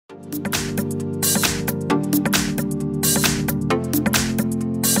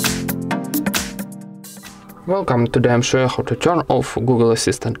Welcome, today I'm showing how to turn off Google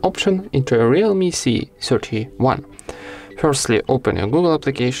Assistant option into a Realme C31. Firstly, open your Google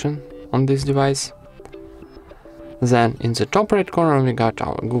application on this device. Then in the top right corner we got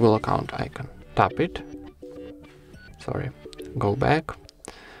our Google account icon. Tap it. Go back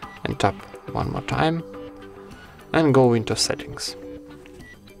and tap one more time and go into settings.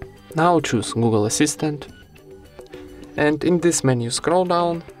 Now choose Google Assistant. And in this menu scroll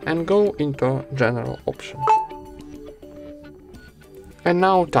down and go into general option. And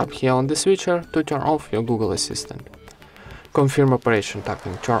now tap here on the switcher to turn off your Google Assistant. Confirm operation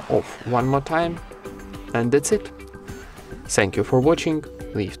tapping turn off one more time, and that's it. Thank you for watching,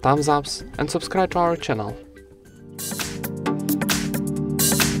 leave thumbs ups and subscribe to our channel.